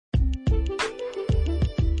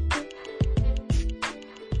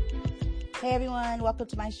Hey everyone, welcome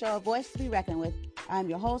to my show, A Voice to be Reckoned with. I'm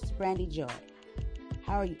your host, Brandy Joy.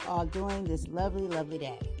 How are you all doing this lovely, lovely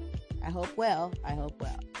day? I hope well.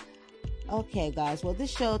 Okay, guys, well, this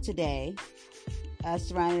show today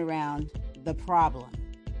surrounded around the problem.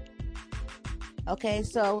 Okay,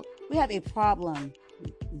 so we have a problem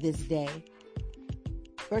this day.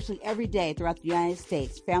 Virtually every day throughout the United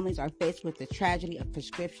States, families are faced with the tragedy of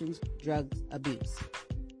prescription drug abuse.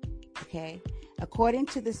 Okay? According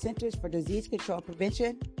to the Centers for Disease Control and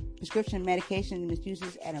Prevention, prescription medication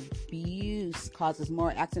misuses and abuse causes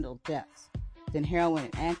more accidental deaths than heroin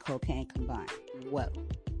and cocaine combined. Whoa.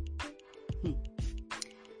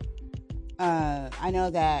 I know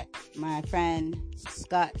that my friend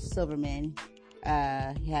Scott Silverman,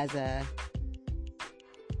 he has a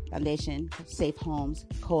foundation, Safe Homes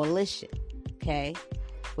Coalition, okay,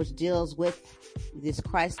 which deals with this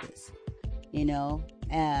crisis,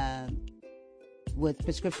 with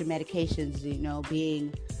prescription medications,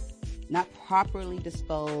 being not properly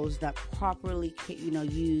disposed, not properly,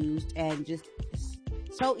 used, and just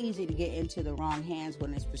so easy to get into the wrong hands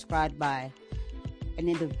when it's prescribed by an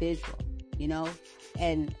individual,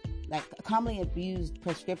 and like commonly abused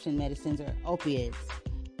prescription medicines are opiates,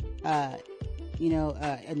 and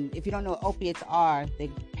if you don't know what opiates are, they're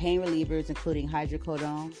pain relievers, including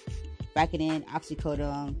hydrocodone, Vicodin,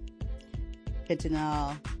 oxycodone,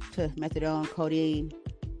 fentanyl, methadone, codeine,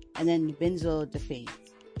 and then benzodiazepines.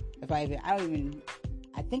 I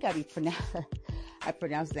think I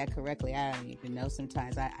pronounced that correctly. I don't even know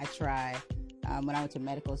sometimes. I try. When I went to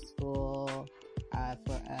medical school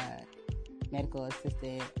for a medical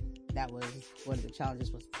assistant, that was one of the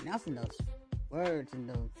challenges, was pronouncing those words and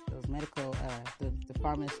those medical, the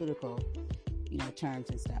pharmaceutical, terms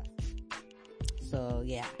and stuff. So,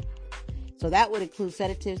 yeah. So that would include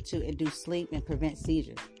sedatives to induce sleep and prevent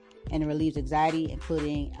seizures. And it relieves anxiety,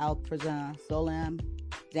 including alprazolam,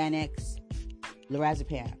 Xanax,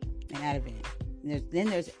 lorazepam, and Ativan. Then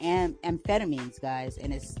there's amphetamines, guys,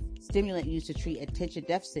 and it's stimulant used to treat attention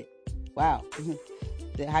deficit. Wow.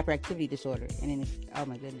 The hyperactivity disorder. And then, oh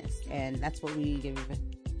my goodness. And that's what we give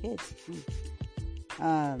kids.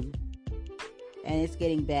 And it's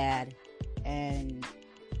getting bad. And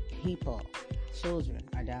children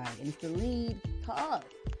are dying. And it's the lead cause.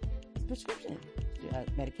 It's prescription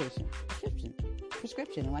medication.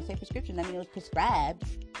 Prescription. And when I say prescription, that means it was prescribed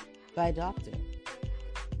by a doctor.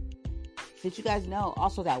 Did you guys know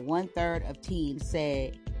also that 1/3 of teens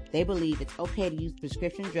say they believe it's okay to use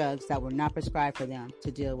prescription drugs that were not prescribed for them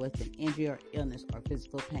to deal with an injury or illness or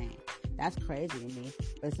physical pain? That's crazy to me.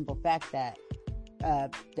 For the simple fact that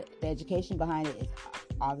the education behind it is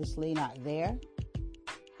obviously not there.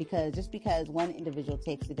 Because just because one individual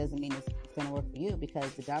takes it doesn't mean it's going to work for you,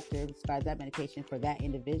 because the doctor prescribes that medication for that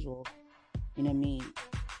individual. You know what I mean?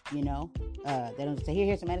 They don't say,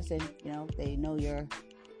 here's some medicine. They know your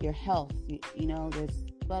health. There's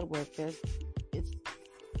blood work. It's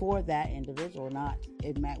for that individual, not,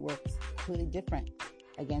 it might work completely different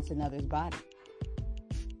against another's body.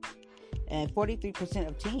 And 43%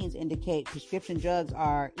 of teens indicate prescription drugs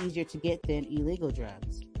are easier to get than illegal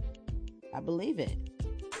drugs. I believe it.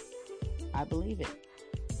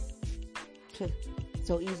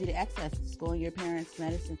 So easy to access. Just go in your parents'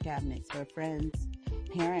 medicine cabinets or friends'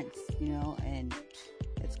 parents, and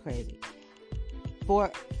it's crazy.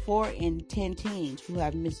 4 in 10 teens who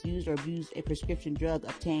have misused or abused a prescription drug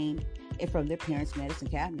obtained it from their parents' medicine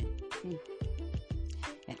cabinet.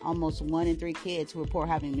 And almost 1 in 3 kids who report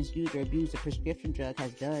having misused or abused a prescription drug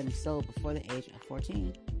has done so before the age of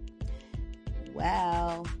 14.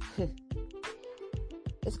 Wow.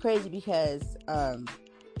 It's crazy because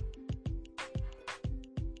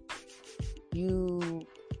you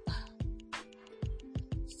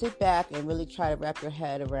sit back and really try to wrap your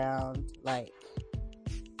head around, like,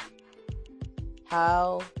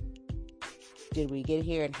 how did we get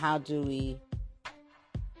here and how do we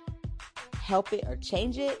help it or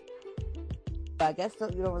change it? But I guess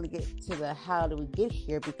you don't really get to the how do we get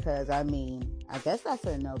here, because I guess that's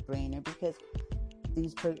a no-brainer, because we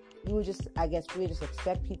would just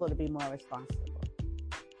expect people to be more responsible.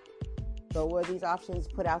 So were these options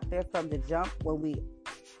put out there from the jump when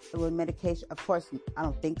medication? Of course, I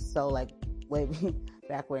don't think so. Like way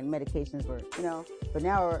back when medications were, but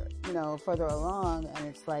now we're, further along, and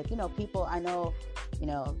it's like, people, I know,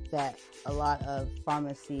 that a lot of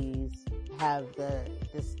pharmacies have the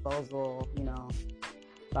disposal,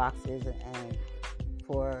 boxes and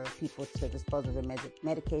for people to dispose of their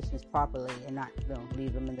medications properly and not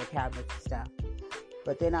leave them in their cabinets and stuff.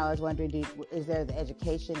 But then I was wondering, is there the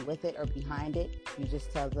education with it or behind it? You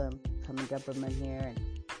just tell them, come and dump them in here.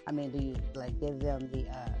 And I mean, do you like give them the,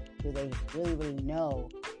 do they really, really know,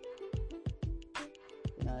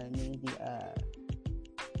 you know what I mean,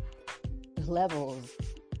 the levels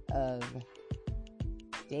of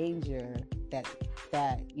danger that,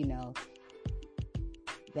 you know,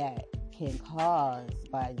 that can cause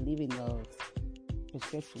by leaving those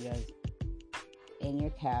prescription drugs in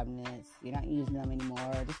your cabinets? You're not using them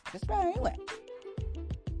anymore. Just throw it anyway.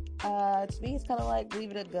 To me, it's kind of like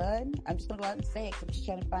leaving a gun. I'm just gonna go out and say it, 'cause I'm just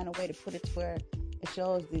trying to find a way to put it to where it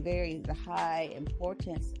shows the high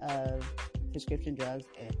importance of prescription drugs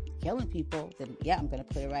and killing people. Then yeah, I'm gonna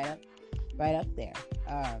put it right up there.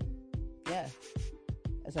 Yeah,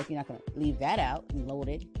 it's like you're not gonna leave that out and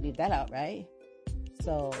loaded. Leave that out, right?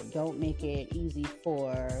 So don't make it easy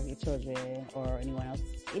for your children or anyone else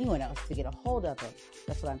to get a hold of them.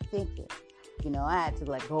 That's what I'm thinking. You know, I had to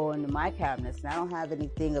like go into my cabinets, and I don't have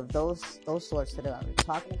anything of those sorts that I'm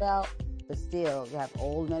talking about. But still, you have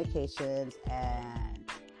old medications, and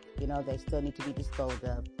you know they still need to be disposed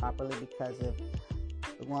of properly, because if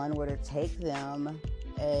one were to take them,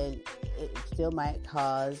 and it still might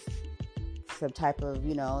cause some type of,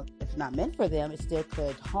 you know, if it's not meant for them, it still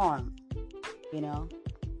could harm. You know,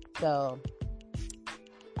 so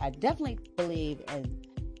I definitely believe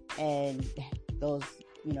in those,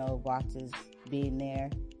 you know, boxes being there,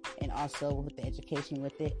 and also with the education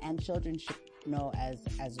with it, and children should know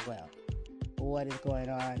as well what is going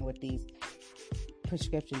on with these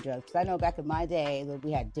prescription drugs. Because I know back in my day that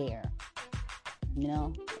we had DARE, you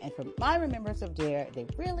know, and from my remembrance of DARE, they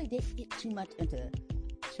really didn't get too much into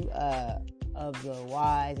of the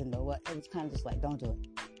whys and the what. It was kind of just like, don't do it,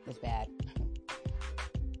 it's bad.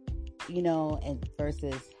 You know, and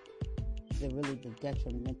versus the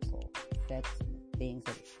detrimental effects and things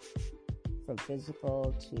that, from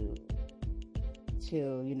physical to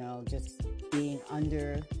you know, just being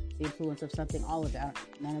under the influence of something, all of that,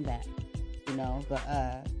 none of that, you know. But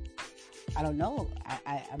I don't know.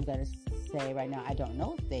 I'm gonna say right now, I don't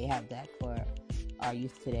know if they have that for our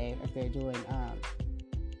youth today, or if they're doing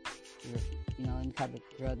you know, any type of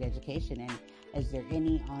drug education, and is there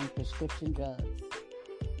any on prescription drugs?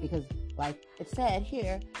 Because like it said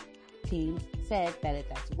here, teens said that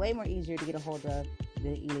that's way more easier to get a hold of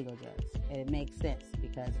the illegal drugs. And it makes sense,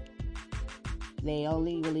 because they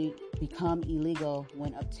only really become illegal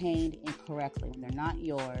when obtained incorrectly, when they're not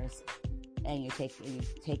yours, and you're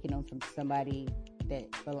taking them from somebody that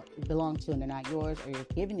belong to, and they're not yours, or you're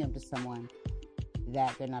giving them to someone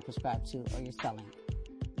that they're not prescribed to, or you're selling.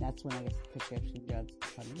 That's when I guess prescription drugs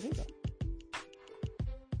become illegal.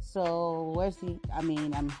 So I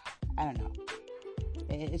don't know.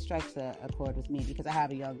 It strikes a chord with me, because I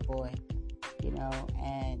have a young boy, you know,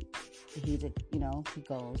 and he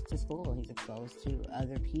goes to school, he's exposed to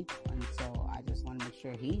other people, and so I just want to make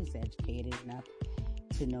sure he's educated enough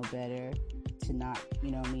to know better, to not,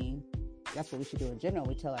 you know what I mean? That's what we should do in general.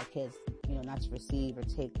 We tell our kids, you know, not to receive or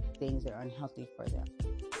take things that are unhealthy for them,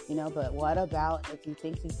 you know. But what about if he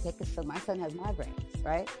thinks he's taking some? My son has migraines,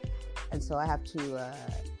 right? And so I have to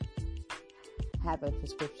have a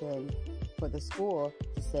prescription for the school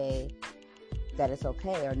to say that it's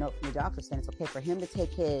okay, or note from the doctor saying it's okay for him to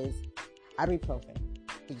take his ibuprofen,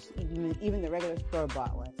 even the regular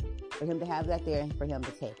store-bought one, for him to have that there and for him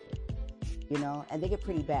to take it, you know. And they get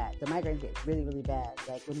pretty bad. The migraines get really, really bad.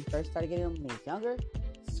 Like when he first started getting them when he was younger,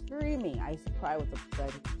 screaming. I used to cry with the,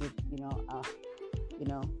 you know,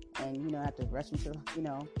 and, you know, I have to rush him to, you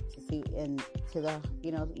know, to see into the,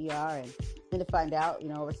 you know, the ER, and then to find out, you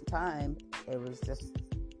know, over some time, it was just,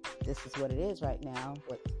 this is what it is right now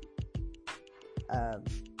with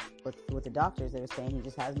the doctors. They were saying he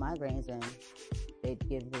just has migraines, and they'd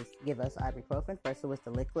give us ibuprofen. First it was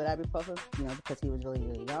the liquid ibuprofen, you know, because he was really,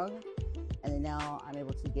 really young. And then now I'm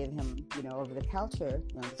able to give him, you know, over the counter,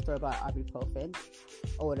 you know, the store-bought ibuprofen,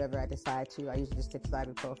 or whatever I decide to. I usually just stick to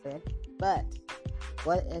ibuprofen. But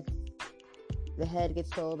what if the head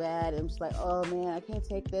gets so bad, I'm just like, oh man, I can't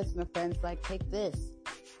take this, and my friend's like, take this.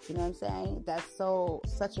 You know what I'm saying? That's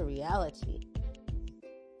such a reality.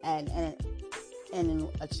 And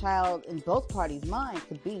a child in both parties' mind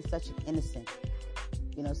could be such an innocent,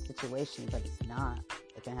 you know, situation, but it's not.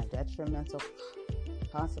 It can have detrimental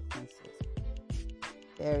consequences.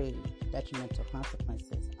 Very detrimental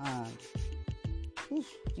consequences.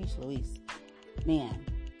 Geez Louise. Man.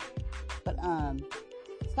 But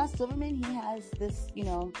Scott Silverman, he has this, you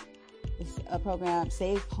know, this program,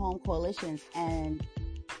 Save Home Coalitions, and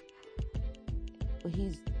what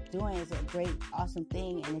he's doing is a great, awesome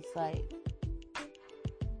thing. And it's like,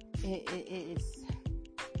 it's,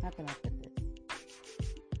 how can I put this?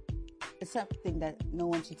 It's something that no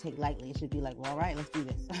one should take lightly. It should be like, well, all right, let's do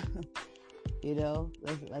this.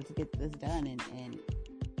 Let's get this done and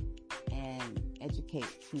educate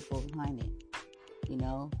people behind it.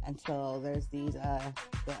 And so there's these the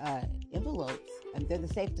envelopes, and they're the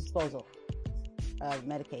safe disposal of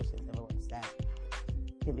medications envelopes that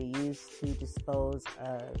can be used to dispose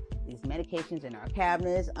of these medications in our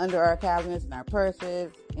cabinets, under our cabinets, in our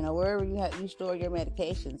purses, wherever you store your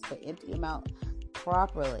medications, to empty them out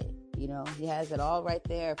properly. He has it all right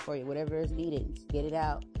there for you, whatever is needed. Just get it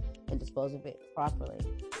out and dispose of it properly.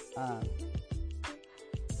 I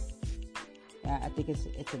think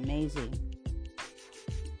it's amazing.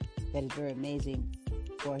 That is very amazing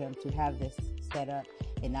for him to have this set up,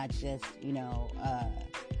 and not just,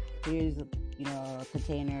 here's a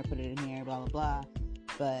container, put it in here, blah, blah, blah.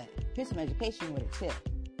 But here's some education with it too,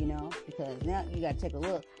 because now you got to take a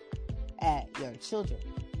look at your children,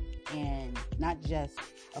 and not just,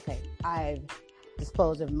 okay, I've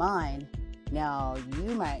disposed of mine. Now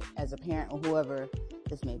you might, as a parent or whoever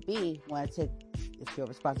this may be, want to take, it's your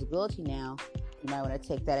responsibility now. You might want to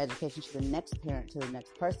take that education to the next parent, to the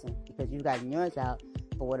next person, because you've gotten yours out.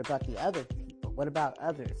 But what about the other people? What about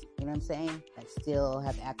others? You know what I'm saying? That still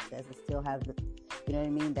have access, that still have the,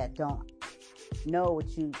 that don't know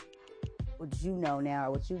what you know now,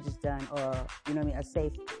 or what you just done, or, a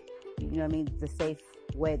safe, the safe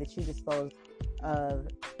way that you dispose of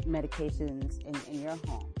medications in your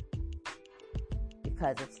home.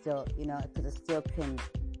 Because it's still, because it still can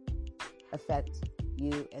affect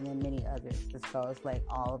you and then many others. So it's like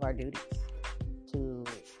all of our duties to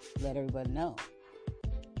let everybody know.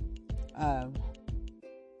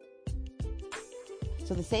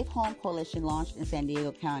 So the Safe Home Coalition launched in San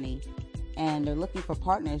Diego County, and they're looking for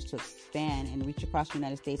partners to expand and reach across the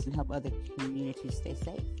United States and help other communities stay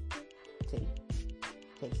safe. See,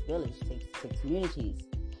 takes village, takes communities.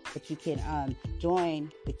 But you can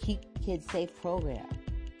join the Keep Kids Safe program.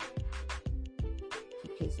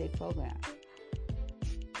 Keep Kids Safe program.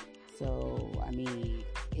 So,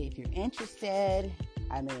 if you're interested,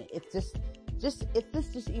 if this just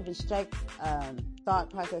even strikes thought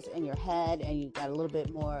process in your head, and you got a little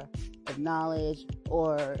bit more of knowledge,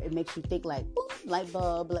 or it makes you think like, light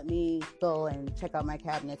bulb, let me go and check out my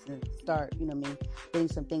cabinets and start, getting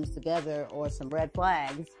some things together, or some red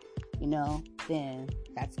flags, then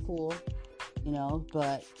that's cool,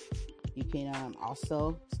 but you can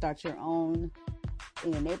also start your own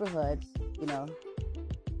in your neighborhoods,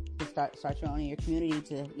 start your own in your community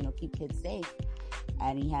to, keep kids safe.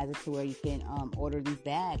 And he has it to where you can order these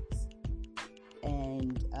bags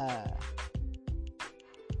and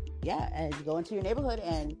and go into your neighborhood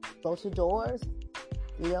and go to doors,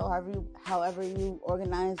 however you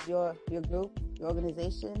organize your group, your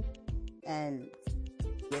organization, and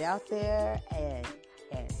get out there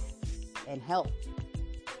and help.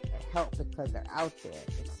 Help, because they're out there.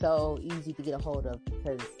 It's so easy to get a hold of,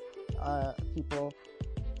 because people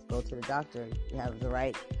go to the doctor, you have the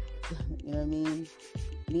right,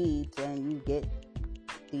 needs, and you get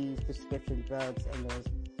these prescription drugs, and there's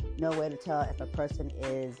no way to tell if a person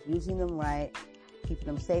is using them right, keeping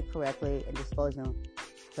them safe correctly, and disposing them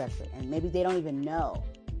correctly. And maybe they don't even know.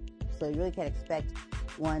 So you really can't expect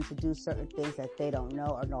one to do certain things that they don't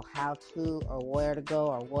know, or know how to, or where to go,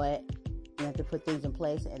 or what. You have to put things in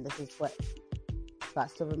place, and this is what Scott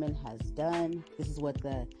Silverman has done. This is what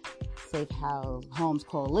the Safe Homes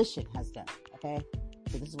Coalition has done, okay?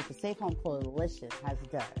 So this is what the Safe Home Coalition has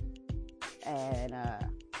done. And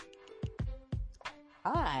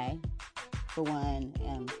I, for one,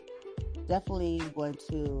 am definitely going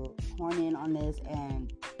to horn in on this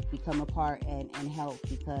and become a part and help,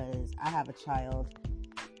 because I have a child,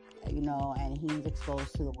 and he's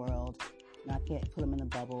exposed to the world. And I can't put him in a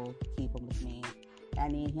bubble, keep him with me. I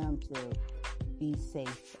need him to be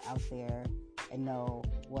safe out there and know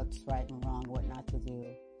what's right and wrong, what not to do.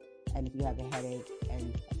 And if you have a headache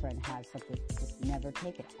and a friend has something, just never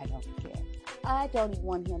take it. I don't care. I don't even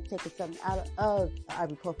want him taking something out of an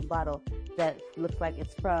ibuprofen bottle that looks like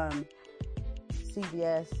it's from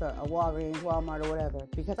CVS or a Walgreens, Walmart, or whatever,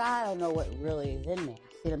 because I don't know what really is in there.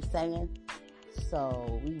 See what I'm saying?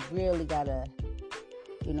 So we really gotta,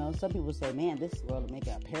 some people say, man, this world will make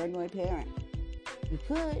a paranoid parent. You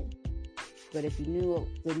could, but if you knew what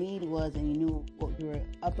the need was, and you knew what you were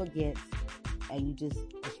up against, and you just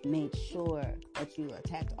made sure that you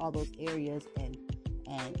attacked all those areas and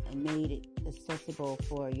made it accessible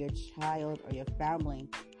for your child or your family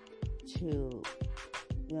to,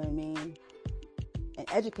 and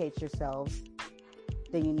educate yourselves,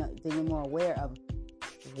 then you're more aware of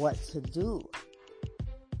what to do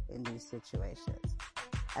in these situations.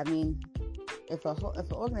 If an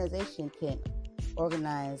organization can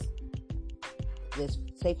organize this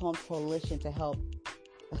Safe Home Coalition to help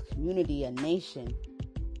a community, a nation,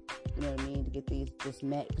 you know what I mean, to get this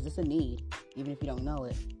met, because it's a need, even if you don't know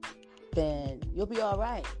it, then you'll be all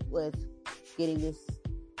right with getting this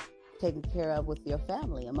taken care of with your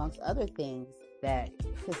family, amongst other things that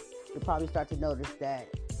you'll probably start to notice that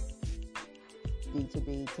need to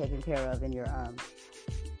be taken care of in your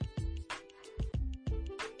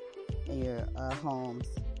homes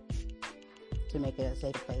to make it a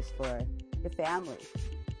safe place for your family.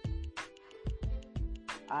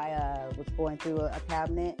 I was going through a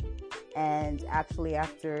cabinet, and actually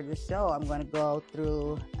after the show, I'm going to go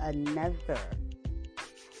through another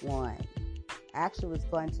one. I actually was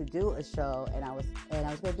going to do a show, and I was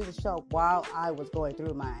going to do the show while I was going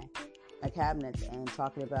through my cabinets and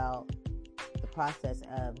talking about the process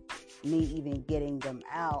of me even getting them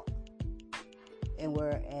out and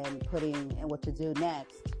what to do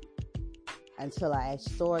next until I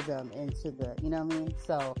store them into the, you know what I mean?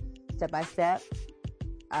 So step by step,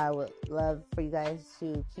 I would love for you guys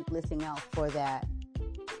to keep listening out for that,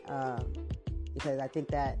 because I think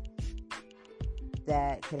that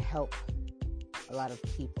could help a lot of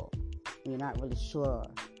people. You're not really sure.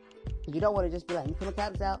 You don't want to just be like, put my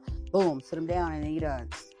cabinets out, boom, sit them down, and then you done,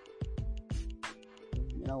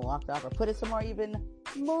 walked off, or put it somewhere even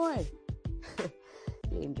more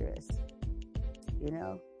dangerous.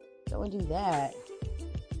 Don't do that.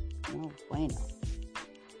 No bueno.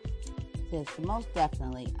 Yes, most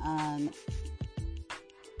definitely.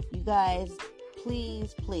 You guys,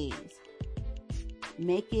 please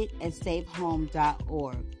make it at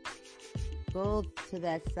safehome.org. Go to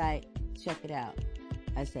that site, check it out.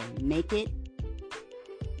 I say, make it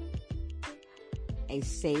a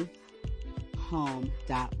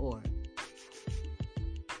safehome.org.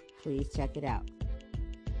 Please check it out.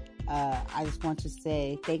 I just want to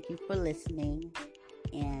say thank you for listening.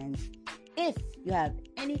 And if you have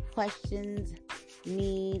any questions,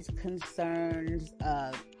 needs, concerns,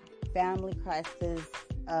 family crisis,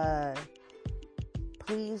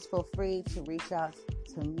 please feel free to reach out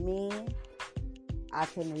to me. I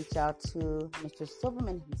can reach out to Mr.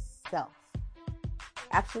 Silverman himself.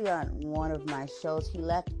 Actually, on one of my shows, he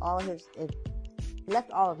left all of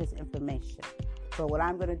his information. So what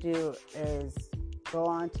I'm going to do is go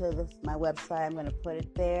on to my website. I'm going to put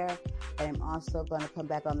it there, and I'm also going to come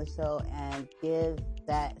back on the show and give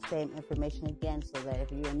that same information again, so that if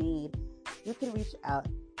you're in need, you can reach out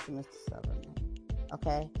to Mr. Silverman.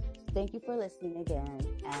 Okay? Thank you for listening again,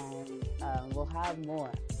 and we'll have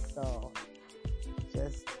more. So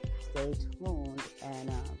just stay tuned, and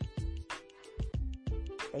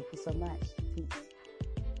thank you so much. Peace.